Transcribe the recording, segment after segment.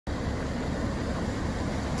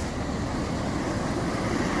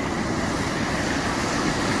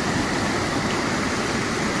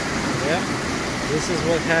this is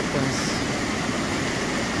what happens.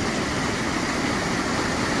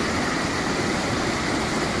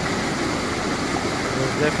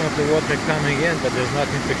 There's definitely water coming in, but there's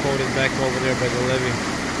nothing to hold it back over there by the levee.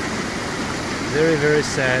 Very, very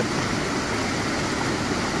sad.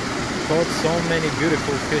 Caught so many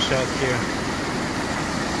beautiful fish out here.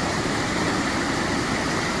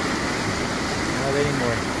 Not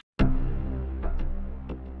anymore.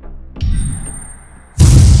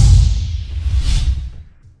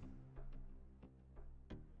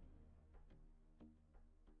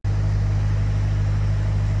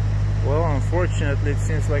 Well, unfortunately, it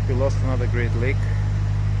seems like we lost another great lake.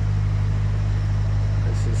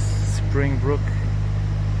 This is Springbrook.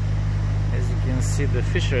 As you can see, the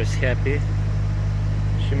fisher is happy.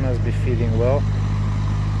 She must be feeding well.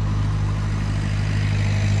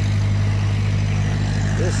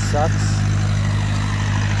 This sucks.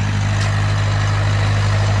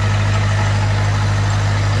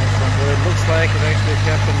 And from what it looks like, it actually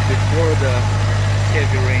happened before the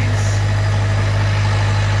heavy rains.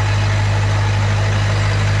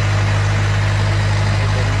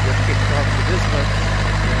 For this, but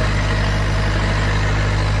yeah.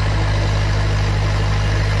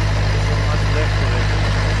 There's not much left of it.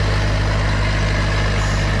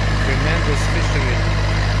 It's tremendous fishery.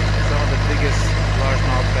 Some of the biggest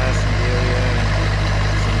largemouth bass in the area, and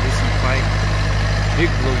some decent pike,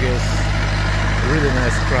 big bluegills, really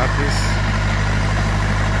nice crappies.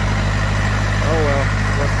 Oh well,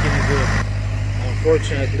 what can you do?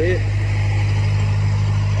 Unfortunately,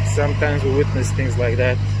 sometimes we witness things like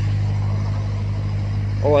that.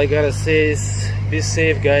 All I gotta say is be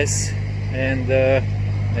safe, guys, and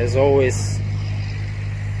as always,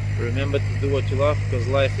 remember to do what you love, because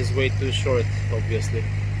life is way too short, obviously.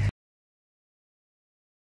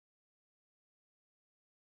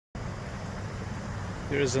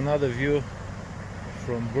 Here's another view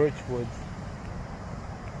from Birchwood.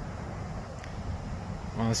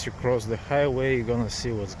 Once you cross the highway, you're gonna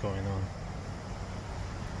see what's going on.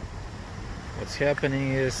 What's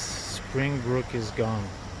happening is Springbrook is gone.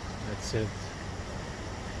 That's it.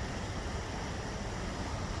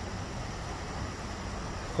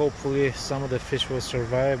 Hopefully some of the fish will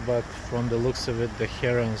survive, but from the looks of it, the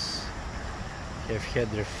herons have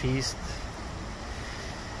had their feast.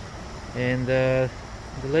 And the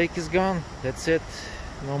lake is gone. That's it.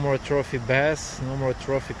 No more trophy bass, no more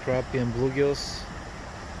trophy crappie and bluegills.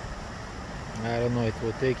 I don't know, it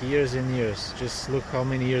will take years and years. Just look how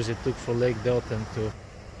many years it took for Lake Delton to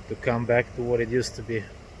come back to what it used to be.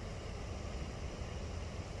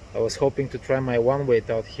 I was hoping to try my one weight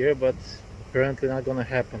out here, but apparently not gonna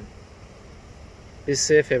happen. Be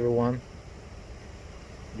safe, everyone.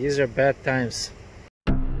 These are bad times.